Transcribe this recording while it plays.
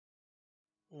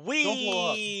Don't blow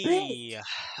up. We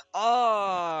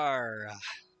are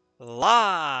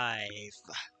live.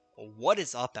 What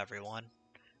is up, everyone?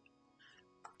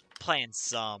 Playing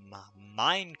some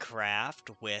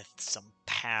Minecraft with some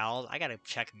pals. I gotta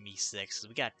check Me6 because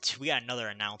we got another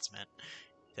announcement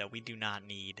that we do not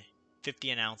need. 50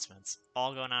 announcements,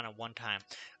 all going on at one time.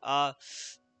 Hope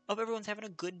everyone's having a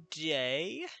good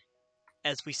day.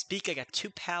 As we speak, I got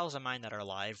two pals of mine that are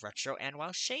live, Retro and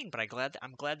Shane. But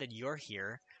I'm glad that you're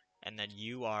here and that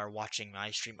you are watching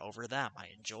my stream over them. I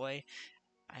enjoy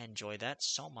that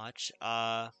so much.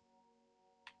 I'm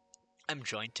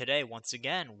joined today once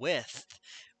again with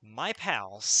my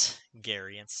pals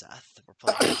Gary and Seth. We're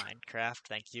playing Minecraft.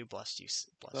 Thank you, bless you,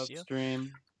 bless you.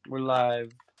 Upstream. We're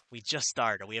live. We just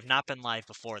started. We have not been live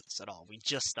before this at all. We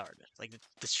just started. Like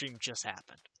the stream just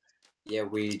happened. Yeah,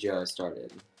 we just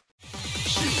started.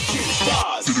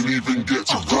 Didn't even get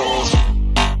to cross.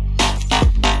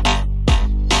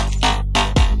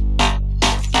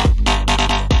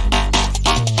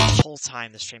 The whole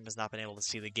time the stream has not been able to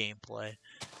see the gameplay.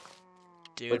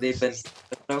 Dude. But they've been.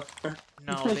 No,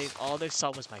 all they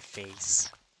saw was my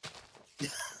face.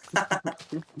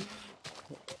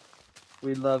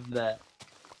 We love that.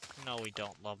 No, we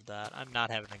don't love that. I'm not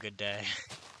having a good day.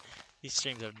 These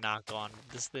streams have not gone.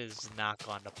 This has not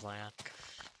gone to plan.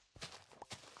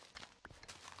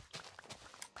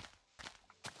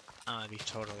 I'm gonna be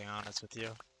totally honest with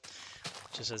you.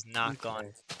 Just has not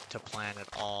gone to plan at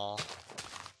all.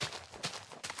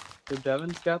 So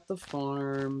Devin's got the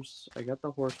farms. I got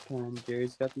the horse pen.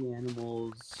 Gary's got the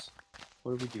animals.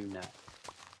 What do we do now?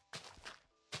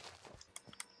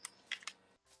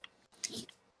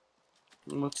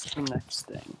 What's the next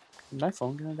thing? Is my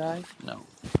phone gonna die? No.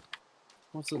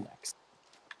 What's the next?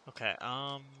 Okay,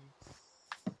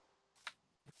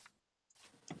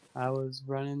 I was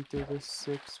running through the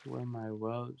 6 where my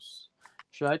woes.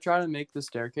 Should I try to make the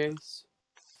staircase?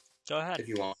 go ahead. If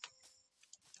you want.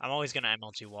 I'm always gonna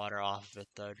MLG water off of it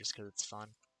though, just because it's fun.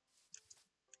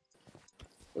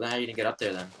 Well, then how are you gonna get up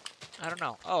there then? I don't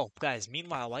know. Oh, guys,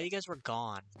 meanwhile, while you guys were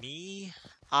gone,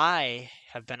 I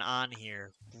have been on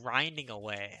here grinding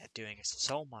away at doing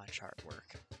so much hard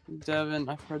work. Devin,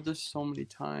 I've heard this so many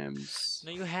times.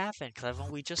 No, you haven't, because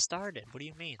we just started. What do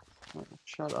you mean?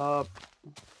 Shut up.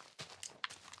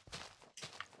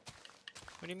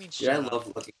 What do you mean, Dude, I shut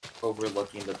up? love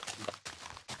overlooking the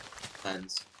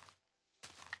pens.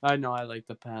 I know, I like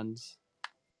the pens.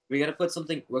 We gotta put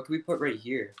something. What can we put right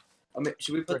here? I mean,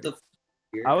 should we put the?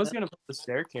 Here? I was gonna put the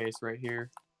staircase right here.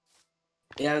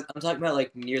 Yeah, I'm talking about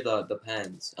like near the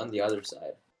pens on the other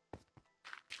side.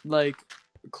 Like,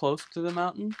 close to the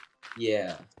mountain?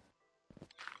 Yeah.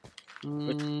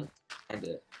 Mm, Find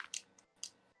it.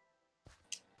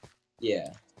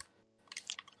 Yeah.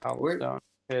 Where- cobblestone.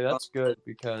 Okay, that's good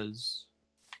because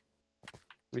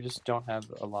we just don't have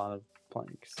a lot of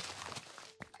planks.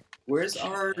 Where's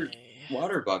our Okay.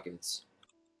 water buckets?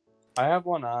 I have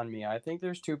one on me. I think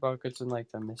there's 2 buckets in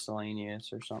like the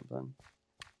miscellaneous or something.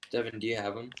 Devin, do you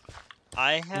have them?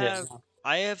 I Yeah.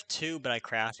 have 2, but I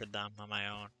crafted them on my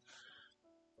own.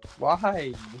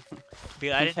 Why?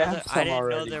 Because I We didn't know have I some didn't know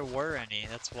already. there were any.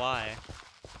 That's why.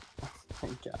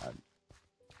 Thank God.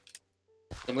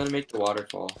 I'm gonna make the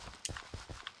waterfall.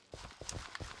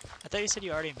 I thought you said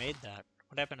you already made that.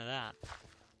 What happened to that?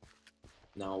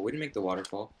 No, we didn't make the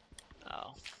waterfall.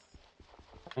 Oh,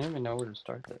 I don't even know where to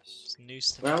start this. it's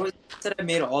news to When me. I said I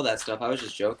made all that stuff, I was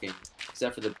just joking.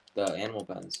 Except for the animal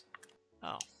pens.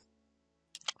 Oh.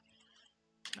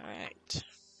 Alright.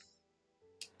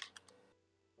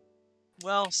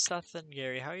 Well, Seth and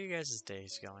Gary, how are you guys'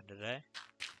 days going today?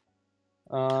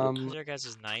 How's your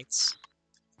guys' nights?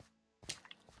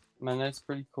 My night's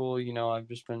pretty cool. You know, I've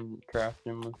just been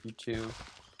crafting with you two.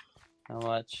 How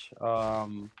much?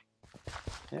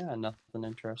 Yeah, nothing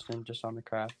interesting. Just on the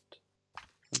craft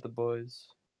with the boys.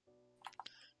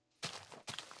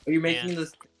 Are you making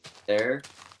this there?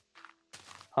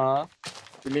 Huh?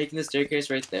 You're making the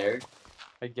staircase right there?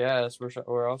 I guess.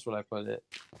 Where else would I put it?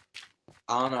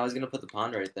 I don't know, I was gonna put the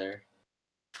pond right there.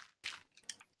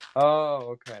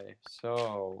 Oh, okay.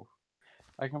 So,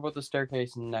 I can put the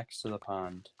staircase next to the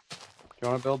pond. Do you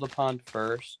want to build the pond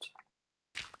first?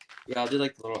 Yeah, I'll do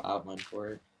like the little outline for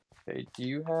it. Okay, do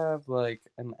you have, like,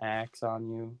 an axe on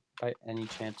you by any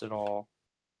chance at all?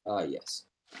 Yes.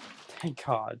 Thank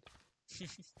God. Here,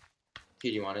 do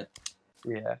you want it?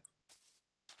 Yeah.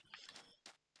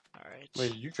 Alright.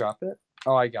 Wait, did you drop it?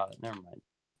 Oh, I got it. Never mind.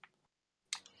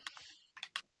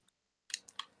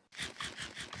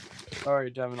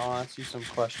 Alright, Devin, I'll ask you some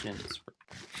questions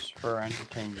for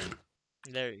entertainment.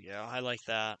 There you go. I like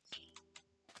that.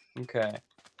 Okay.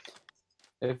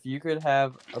 If you could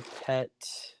have a pet,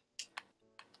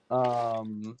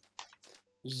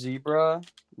 zebra,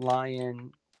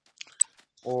 lion,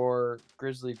 or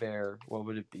grizzly bear, what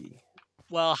would it be?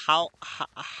 Well, how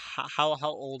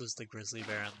old is the grizzly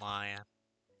bear and lion?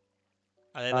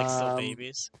 Are they like still Um,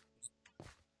 babies?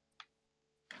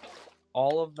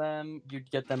 all of them, you'd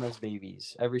get them as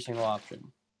babies. Every single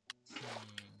option.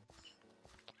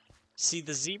 See,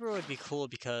 the zebra would be cool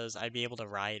because I'd be able to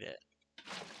ride it.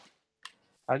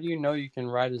 How do you know you can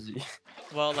ride a zebra?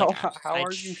 Well, like How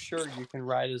are you sure you can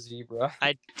ride a zebra?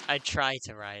 I try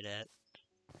to ride it.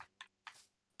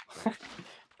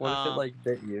 What if it like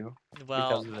bit you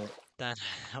Well, because of it? then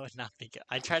that would not be good.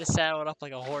 I'd try to saddle it up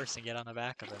like a horse and get on the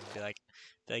back of it and be like,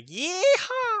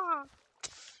 yeehaw!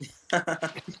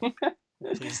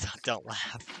 Please don't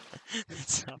laugh.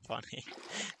 It's not funny.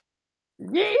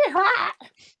 Yeehaw!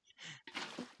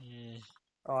 Yeah.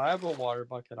 Oh, I have a water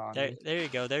bucket on me. There you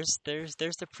go. There's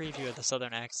the preview of the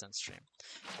Southern Accent stream.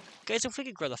 Guys, if we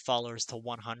could grow the followers to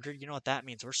 100, you know what that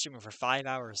means? We're streaming for 5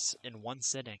 hours in one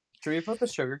sitting. Should we put the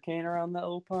sugar cane around that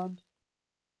little pond?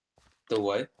 The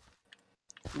what?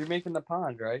 Mm-hmm. You're making the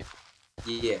pond, right?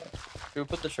 Yeah. Should we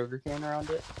put the sugar cane around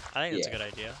it? I think that's Yeah. a good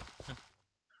idea.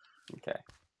 Okay.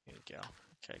 Here you go.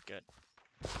 Okay, good.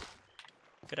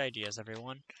 Good ideas,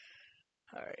 everyone.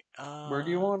 Alright, Where do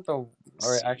you want the...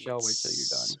 Alright, actually, I'll wait till you're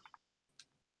done.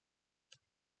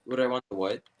 What do I want the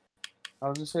what? I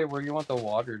was gonna say, where do you want the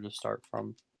water to start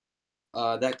from?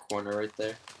 That corner right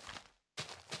there.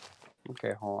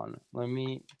 Okay, hold on. Let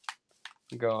me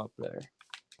go up there.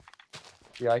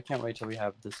 Yeah, I can't wait till we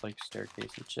have this, like,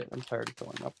 staircase and shit. I'm tired of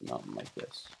going up and mountain like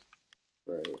this.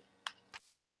 Right.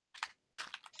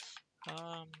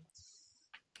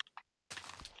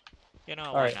 You know,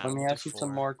 Alright, why let not? me We'll ask do you some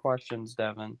 4. more questions,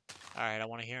 Devin. Alright, I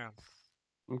want to hear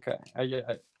them. Okay.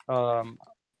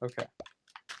 Okay.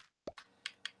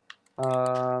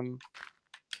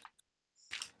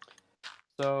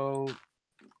 So,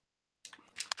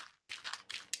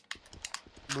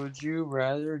 would you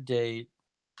rather date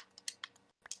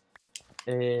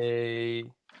a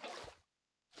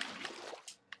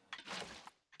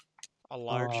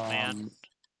large man?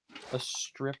 a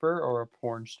stripper or a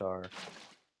porn star?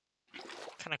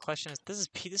 What kind of question is this?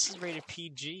 This is rated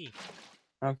PG.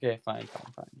 Okay, fine.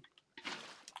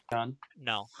 Done.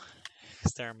 No,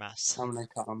 because they're a mess. I'm gonna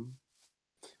come.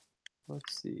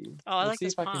 Let's see. Oh, I Let's like see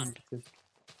this if I pond. can.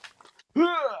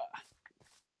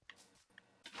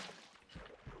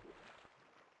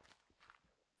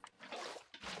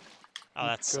 Oh,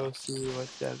 that's Go see what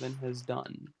Devin has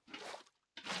done.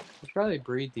 Let's probably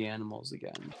breed the animals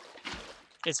again.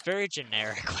 It's very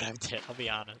generic what I did, I'll be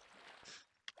honest.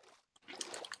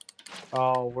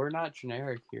 Oh, we're not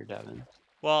generic here, Devin.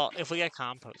 Well, if we get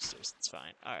composters, it's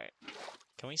fine. Alright.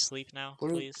 Can we sleep now,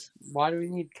 please? Why do we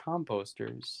need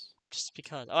composters? Just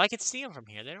because. Oh, I can see them from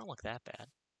here. They don't look that bad.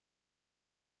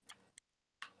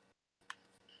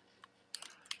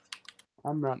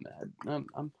 I'm not mad.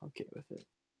 I'm okay with it.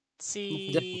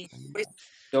 See.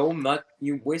 So much.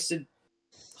 You wasted.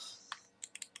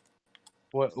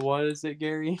 What is it,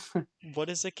 Gary? What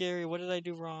is it, Gary? What did I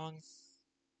do wrong?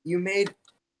 You made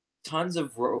tons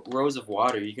of rows of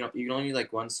water. You can only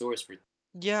like one source for.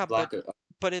 Yeah, black.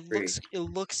 but it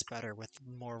looks better with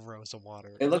more rows of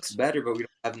water. It looks better, but we don't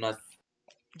have enough.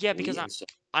 Yeah, because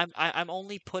I'm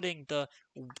only putting the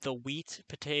wheat,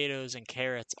 potatoes, and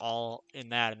carrots all in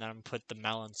that, and then I'm put the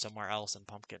melon somewhere else and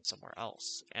pumpkin somewhere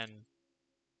else. And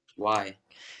why?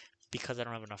 Because I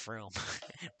don't have enough room.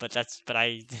 that's just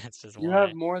why. You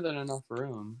have more than enough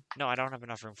room. No, I don't have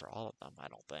enough room for all of them. I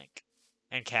don't think.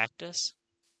 And cactus?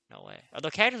 No way.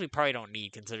 Although cactus we probably don't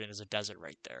need, considering there's a desert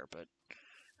right there. But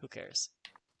who cares?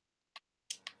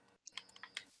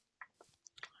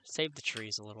 Save the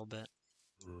trees a little bit.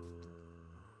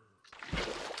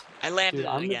 I landed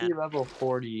I'm again. gonna be level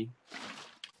 40.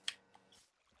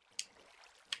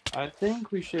 I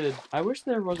think we should. I wish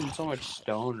there wasn't so much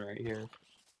stone right here.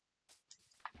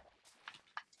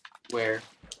 Where?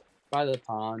 By the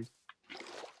pond.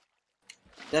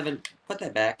 Devin, put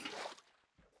that back.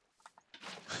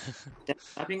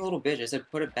 Stop being a little bitch. I said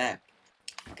put it back.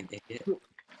 Fucking idiot.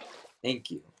 Thank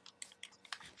you.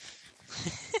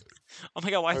 Oh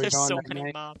my god, why are there so many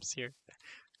night? mobs here?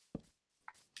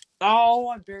 Oh,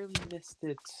 I barely missed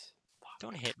it.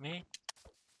 Don't hit me.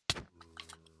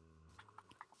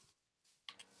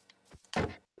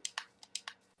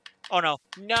 Oh no.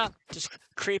 No! Just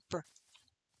creeper.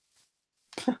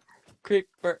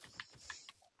 Creeper.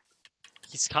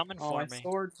 He's coming for my me.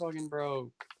 sword fucking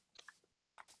broke.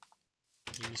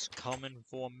 He's coming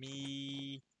for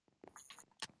me.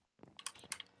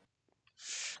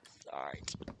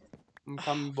 Alright. I'm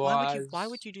coming, Why boys.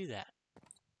 would you do that?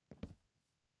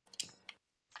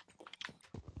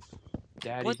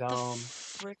 Daddy's What the home.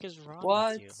 frick is wrong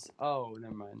What? with you? Oh,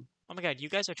 never mind. Oh my god, you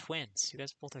guys are twins. You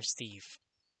guys both are Steve.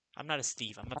 I'm not a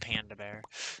Steve. I'm a panda bear.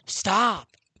 Stop!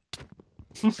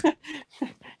 you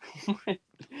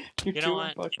You know two are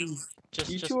what? fucking. Just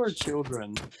You two are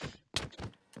children.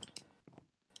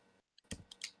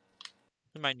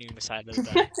 my new side of the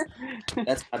bed.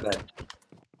 That's my bed.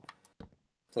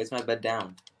 Place my bed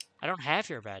down. I don't have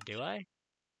your bed, do I?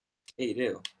 Yeah, you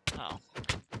do. Oh.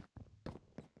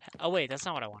 Oh wait, that's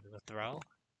not what I wanted to throw.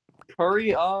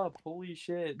 Hurry up! Holy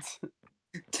shit!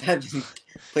 Devin,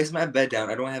 place my bed down.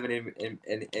 I don't have any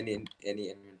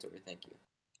inventory. Thank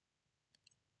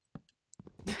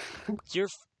you. You're.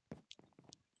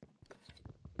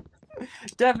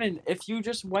 Devin, if you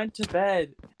just went to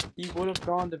bed, he would have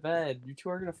gone to bed. You two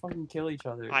are gonna fucking kill each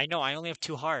other. I know. I only have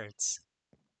 2 hearts.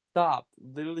 Stop.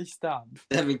 Literally stop.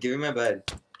 Devin, give me my bed.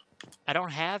 I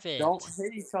don't have it. Don't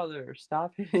hit each other.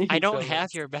 Stop hitting I each don't other.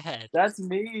 have your bed. That's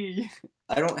me.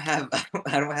 I don't have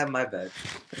my bed.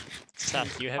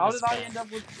 Seth, you have How his did I bed. end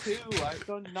up with 2? I've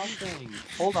done nothing.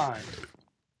 Hold on.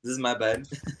 This is my bed.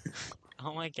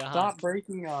 Oh my god. Stop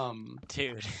breaking them.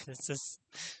 Dude, this is.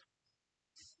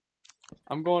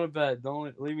 I'm going to bed.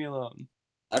 Don't leave me alone.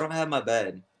 I don't have my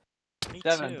bed. Me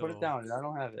Devin, too. put it down. I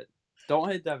don't have it. Don't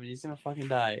hit Devin. He's gonna fucking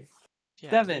die.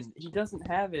 Yeah, Devin, he doesn't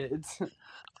have it.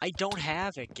 I don't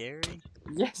have it, Gary.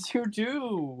 Yes, you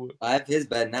do. I have his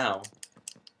bed now.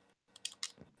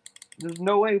 There's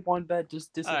no way one bed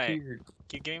just Alright. disappeared.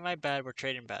 Give me my bed. We're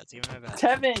trading beds. Give me my bed.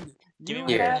 Devin, Give you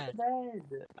me my have the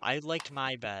bed. I liked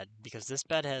my bed because this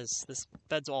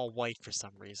bed's all white for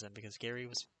some reason because Gary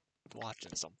was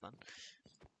watching something.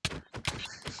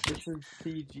 This is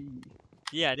PG.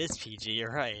 Yeah, it is PG. You're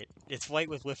right. It's white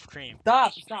with whipped cream.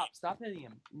 Stop hitting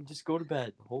him. Just go to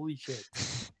bed. Holy shit.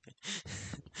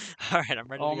 All right, I'm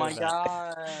ready. Oh to go my to bed.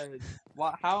 god.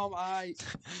 What? How am I?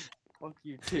 Fuck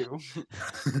you too.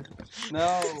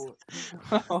 No.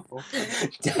 No.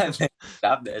 Devin,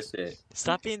 stop that shit.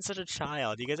 Stop being such a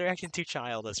child. You guys are acting too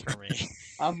childish for me.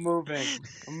 I'm moving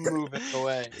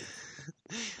away.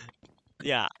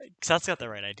 Yeah, Seth's got the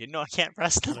right idea. No, I can't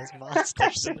press them. There's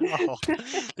monsters. No,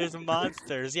 there's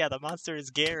monsters. Yeah, the monster is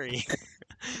Gary.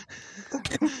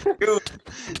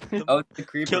 Oh, the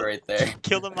creeper right there.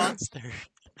 Kill the monster.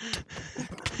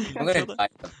 I'm gonna die.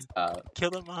 Stop.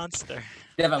 Kill the monster.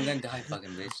 Dev, I'm gonna die,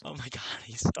 fucking bitch. Oh my god,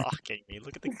 he's stalking me.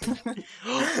 Look at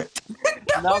the.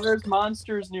 Now there's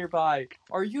monsters nearby.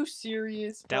 Are you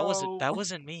serious? That bro?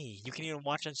 wasn't me. You can even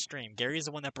watch on stream. Gary's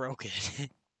the one that broke it.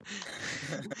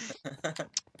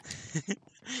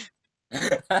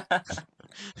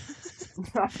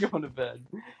 I'm going to bed.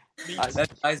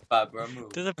 That's my spot, bro.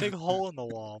 Move. There's a big hole in the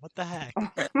wall. What the heck?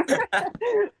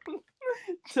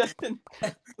 Devin,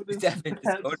 Devin,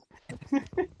 just go to-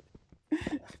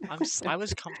 I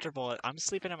was comfortable. I'm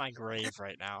sleeping in my grave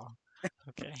right now.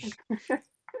 Okay.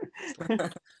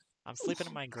 I'm sleeping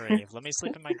in my grave. Let me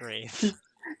sleep in my grave.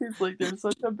 He's like, there's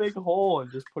such a big hole,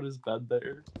 and just put his bed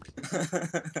there.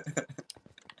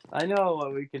 I know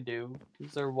what we can do.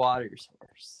 Use our water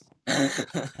source.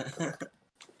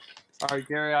 Alright,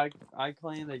 Gary, I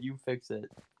claim that you fix it.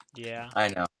 Yeah. I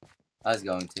know. I was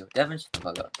going to. Devin, shut the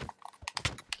fuck up.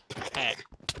 Hey.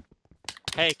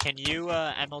 Hey, can you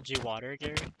MLG water,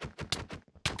 Gary?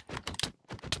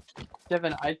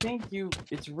 Devin, I think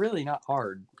it's really not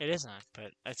hard. It isn't,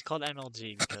 but it's called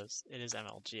MLG because it is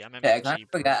MLG. I'm MLG. Yeah, I kind of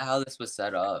forgot how this was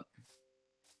set up.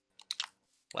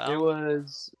 Well, It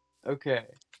was okay.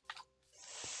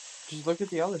 Just look at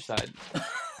the other side.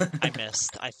 I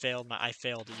missed. I failed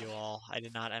you all. I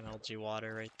did not MLG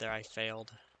water right there. I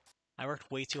failed. I worked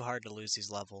way too hard to lose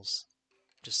these levels.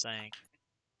 Just saying.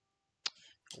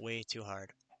 Way too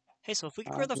hard. Hey, so if we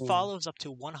could grow the Okay. follows up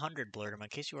to 100, Blurtum, in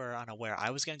case you were unaware,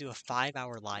 I was going to do a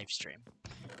 5-hour live stream.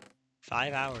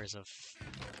 5 hours of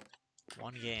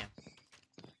one game.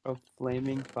 A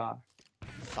flaming fire.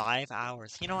 5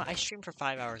 hours. You know what? I stream for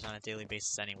 5 hours on a daily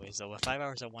basis anyways, though. 5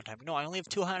 hours at one time. No, I only have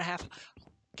 2.5.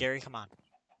 Gary, come on.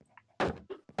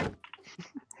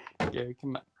 Gary,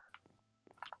 come on.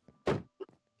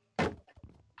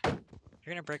 You're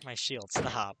going to break my shield.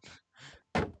 Stop.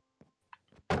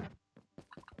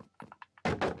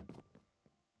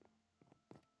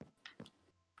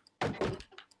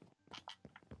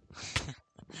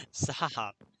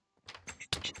 Stop.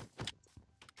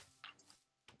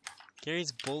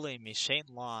 Gary's bullying me. Shane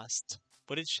lost.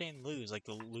 What did Shane lose? Like,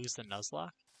 lose the Nuzlocke?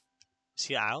 Is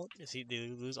he out? Did he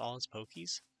lose all his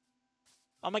pokies?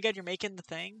 Oh my god, you're making the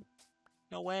thing?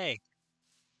 No way.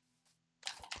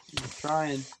 I'm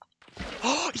trying.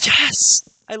 Oh, yes!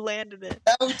 I landed it!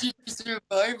 How did you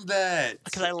survive that?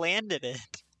 Because I landed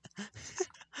it.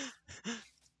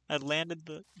 I landed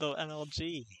the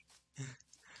MLG.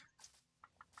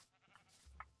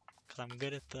 Because I'm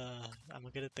good at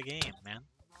the game, man.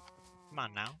 Come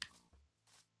on now.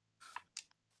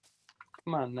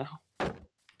 Come on now.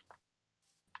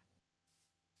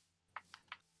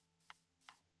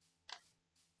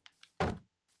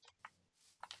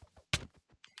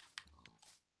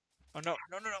 Oh no,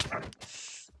 no, no, no.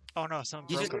 Oh no, someone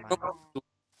You just broke broke mine.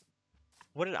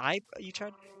 What did you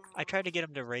tried? I tried to get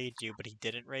him to raid you, but he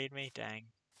didn't raid me. Dang.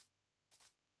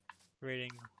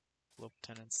 Raiding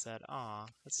Lieutenant said, "Aw,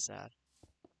 that's sad.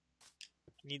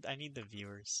 I need the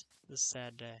viewers. This is a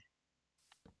sad day."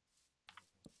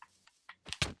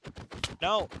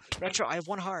 No, Retro. I have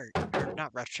one heart. Or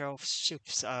not Retro. Shoot,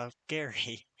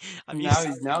 Gary. I'm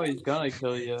used. Now he's gonna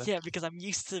kill you. Yeah, because I'm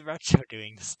used to Retro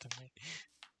doing this to me.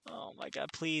 Oh my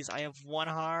god, please! I have one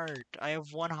heart. I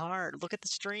have one heart. Look at the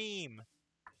stream.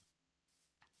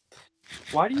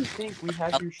 Why do you think we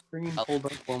have your stream pulled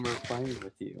up when we're playing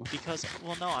with you? Because,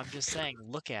 well, no, I'm just saying,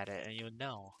 look at it and you would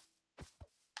know.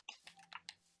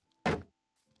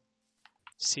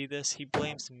 See this? He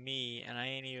blames me, and I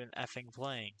ain't even effing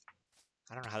playing.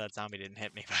 I don't know how that zombie didn't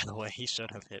hit me, by the way. He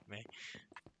should have hit me.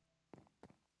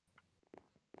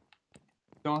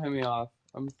 Don't hit me off.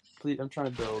 I'm trying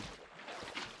to build.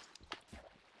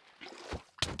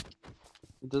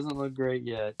 It doesn't look great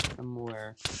yet. I'm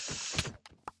aware.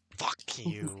 Fuck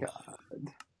you. God.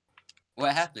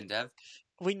 What happened, Dev?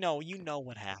 We know, you know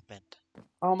what happened.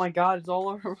 Oh my god, it's all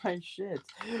over my shit.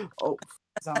 Oh,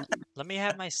 zombie. Let me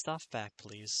have my stuff back,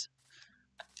 please.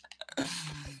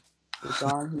 It's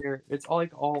on here. It's all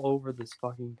over this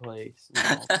fucking place. No,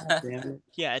 god damn it.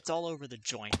 Yeah, it's all over the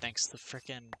joint, thanks to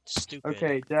frickin' stupid.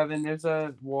 Okay, Devin, there's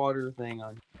a water thing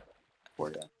on for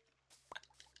you.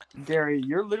 Gary,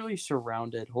 you're literally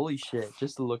surrounded. Holy shit,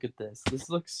 just look at this. This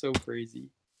looks so crazy.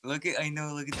 Look at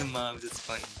the mobs. It's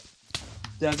funny.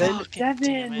 Devin, Fucking damn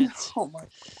Devin! it. Oh my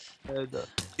god.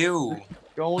 Ew,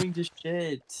 Going to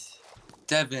shit.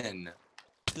 Devin.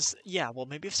 Yeah, well,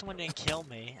 maybe if someone didn't kill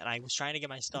me, and I was trying to get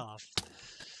my stuff.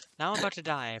 Now I'm about to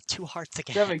die. I have 2 hearts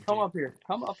again. Devin, come dude. up here.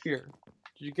 Come up here.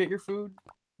 Did you get your food?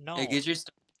 No, Hey, get your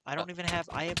stuff. I don't even have.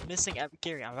 I am missing.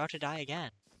 Gary, I'm about to die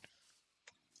again.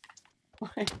 Oh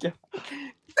my god.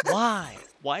 Why?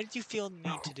 Why did you feel the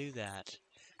need to do that?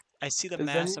 I see the Is any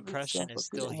mass of this suppression stuff is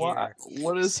up here? still Why- here.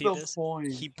 What is See the this?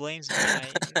 point? He blames me.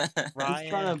 Riot. He's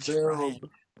trying to Riot. build.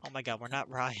 Oh my god, we're not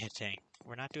rioting.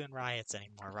 We're not doing riots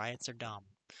anymore. Riots are dumb.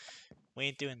 We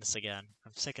ain't doing this again.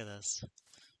 I'm sick of this.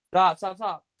 Stop.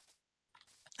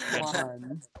 Yeah, Come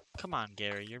on. Come on,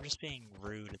 Gary. You're just being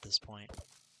rude at this point.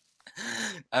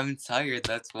 I'm tired.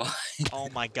 That's why. Oh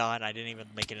my god, I didn't even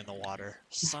make it in the water.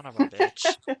 Son of a bitch.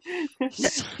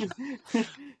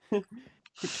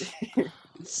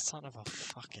 Son of a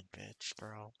fucking bitch,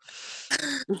 bro.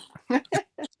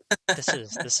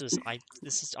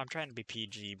 I'm trying to be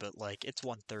PG, but like it's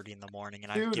 1:30 in the morning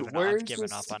and I've where's given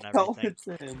the up on everything.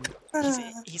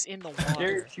 skeleton? He's in the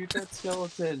Gary, water. shoot that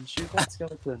skeleton. Shoot that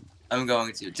skeleton. I'm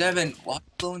going to. Devin, why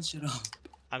blowing shit up?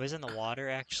 I was in the water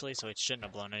actually, so it shouldn't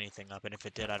have blown anything up. And if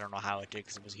it did, I don't know how it did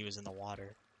because he was in the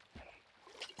water.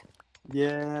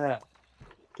 Yeah.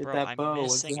 Get Bro, that I'm bow.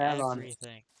 What's missing it have on it?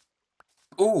 everything.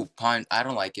 Ooh, pine. I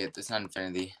don't like it. It's not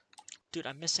infinity. Dude,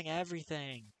 I'm missing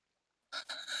everything.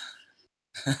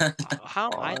 How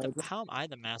am I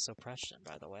the mass oppression,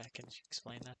 by the way? Can you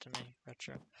explain that to me,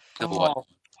 Retro? The what?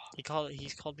 Oh,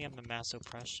 He's called me I'm the mass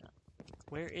oppression.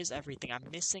 Where is everything? I'm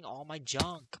missing all my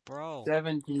junk, bro.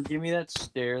 Devin, can you give me that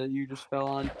stair that you just fell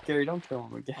on? Gary, don't kill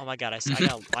him again. Oh my god,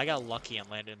 I got lucky and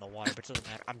landed in the water, but it doesn't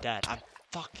matter. I'm dead. I'm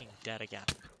fucking dead again.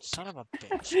 Son of a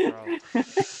bitch,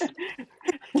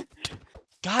 bro.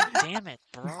 God damn it,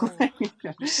 bro.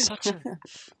 You're such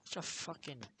a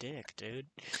fucking dick, dude.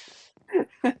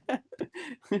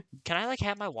 Can I like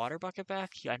have my water bucket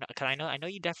back? I know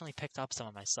you definitely picked up some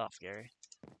of my stuff, Gary.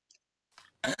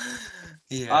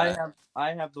 Yeah.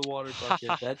 I have the water bucket.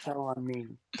 That's how on me.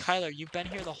 Kyler, you've been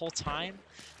here the whole time?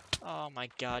 Oh my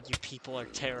god, you people are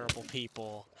terrible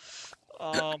people.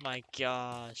 Oh my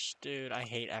gosh, dude, I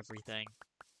hate everything.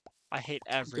 I hate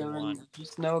everyone. Devin,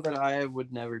 just know that I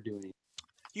would never do anything.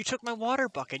 You took my water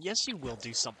bucket. Yes, you will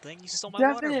do something. You stole my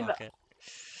Devin! water bucket.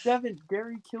 Devin,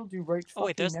 Gary killed you right Oh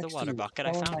wait, there's fucking the next water to you. bucket. I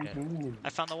Oh found my it. God. I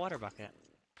found the water bucket.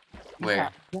 Where? Yeah,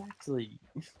 exactly.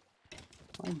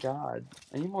 My god.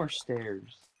 I need more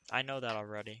stairs. I know that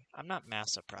already. I'm not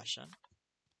mass suppression.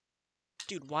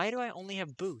 Dude, why do I only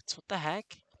have boots? What the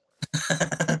heck?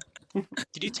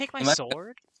 Did you take my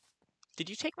sword? Did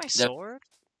you take my sword?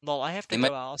 Well, I have to They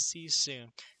go. might- I'll see you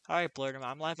soon. All right, Blurtum.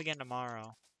 I'm live again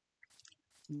tomorrow.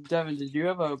 Devin, did you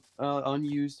have a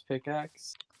unused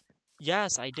pickaxe?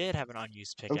 Yes, I did have an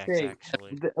unused pickaxe Okay.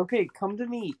 actually. Okay, come to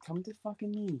me. Come to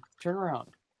fucking me. Turn around.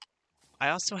 I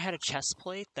also had a chest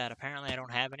plate that apparently I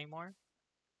don't have anymore.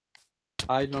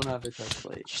 I don't have a chest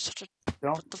plate. You're such a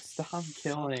Don't what the stop fuck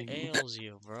killing. ails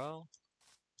you, bro?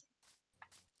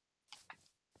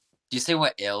 Do you say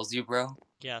what ails you, bro?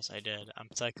 Yes, I did. I'm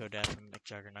Psycho Dad from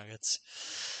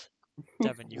McJuggernuggets.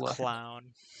 Devin, you What?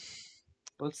 clown.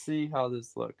 Let's see how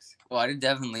this looks. Why did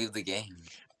Devin leave the game?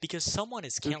 Because someone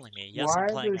is There's- killing me. Yes, Why I'm are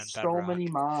playing there on so Bedrock. many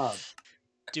mobs?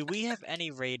 Do we have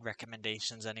any raid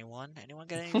recommendations, anyone? Anyone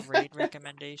got any raid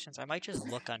recommendations? I might just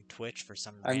look on Twitch for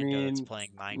some I rando that's mean,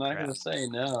 playing I'm not gonna Minecraft. say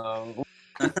no.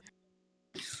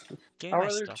 Give me How my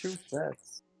are there stuff. 2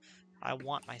 chests? I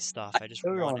want my stuff. I just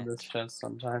I'll go want on it. this chest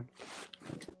sometime.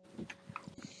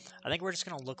 I think we're just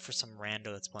gonna look for some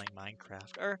rando that's playing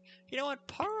Minecraft. Or, you know what?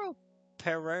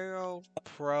 Perrero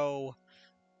Pro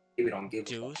We don't give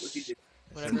a fuck what you Deuce? do.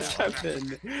 Whatever that was.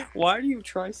 Devin, why do you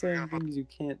try saying things you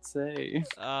can't say?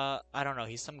 I don't know.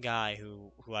 He's some guy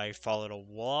who I followed a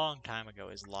long time ago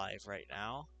is live right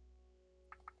now.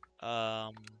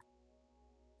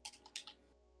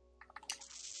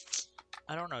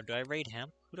 I don't know. Do I raid him?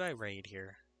 Who do I raid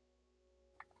here?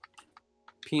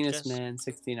 Penis Just- Man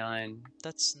 69.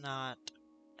 That's not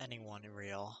anyone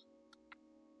real.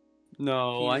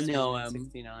 No, I Penis know Man him.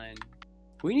 69.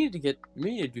 We need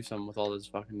to do something with all this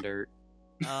fucking dirt.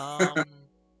 Um.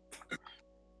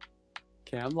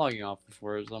 Okay, I'm logging off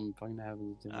before I'm fucking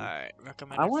having dinner. Alright.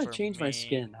 Recommended I want for to change my me.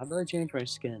 skin. How do I change my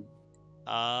skin?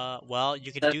 Well,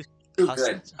 you could That's do Too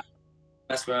custom. good.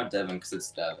 Mess around with Devin because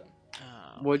it's Devin.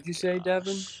 Oh What'd my you say,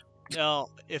 Devin? gosh. No,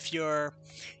 if you're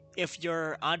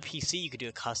on PC, you could do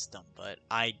a custom, but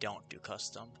I don't do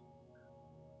custom.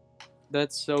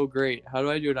 That's so great. How do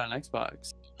I do it on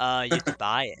Xbox? You have to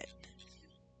buy it.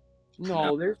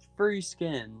 No, there's free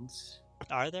skins.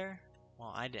 Are there?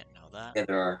 Well, I didn't know that. Yeah,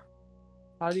 there are.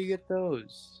 How do you get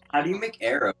those? How do you make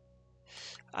arrows?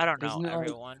 I don't know Isn't it like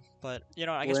everyone, but you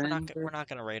know, I guess Blender? we're not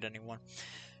gonna raid anyone.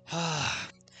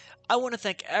 I want to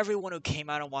thank everyone who came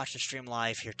out and watched the stream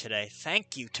live here today.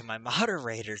 Thank you to my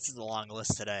moderators. This is a long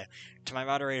list today. To my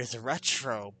moderators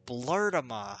Retro,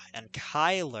 Blurtima, and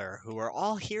Kyler, who are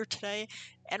all here today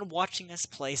and watching us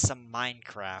play some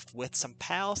Minecraft with some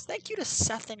pals. Thank you to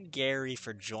Seth and Gary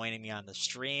for joining me on the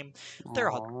stream.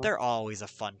 Aw. They're always a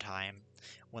fun time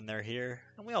when they're here,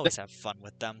 and we always have fun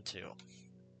with them too.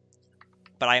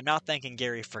 But I am not thanking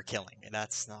Gary for killing me.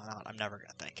 That's not. I'm never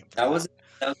gonna thank him for that.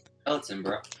 That was skeleton,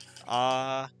 bro.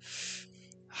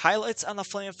 Highlights on the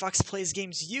Flaming Fox Plays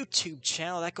Games YouTube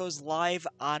channel. That goes live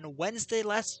on Wednesday.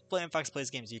 Last Flaming Fox Plays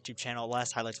Games YouTube channel.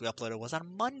 Last highlights we uploaded was on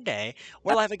Monday.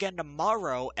 We're live again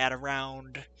tomorrow at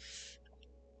around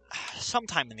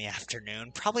sometime in the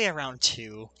afternoon, probably around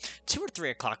 2 or 3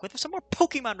 o'clock, with some more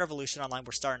Pokemon Revolution Online.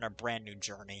 We're starting our brand new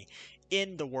journey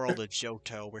in the world of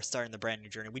Johto. We're starting the brand new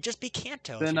journey. We just beat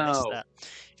Kanto.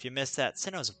 If you missed that,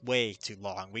 Sinnoh's way too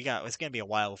long. It's gonna be a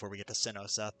while before we get to Sinnoh,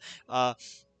 Seth.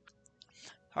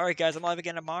 Alright guys, I'm live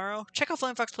again tomorrow. Check out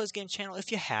Flame Fox Plays Games channel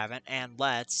if you haven't, and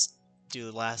let's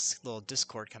do the last little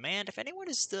Discord command. If anyone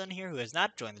is still in here who has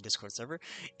not joined the Discord server,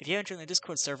 if you haven't joined the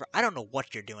Discord server, I don't know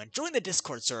what you're doing. Join the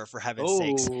Discord server for heaven's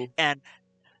sakes, and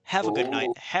have a good night.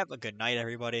 Have a good night,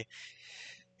 everybody.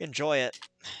 Enjoy it.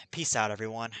 Peace out,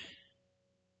 everyone.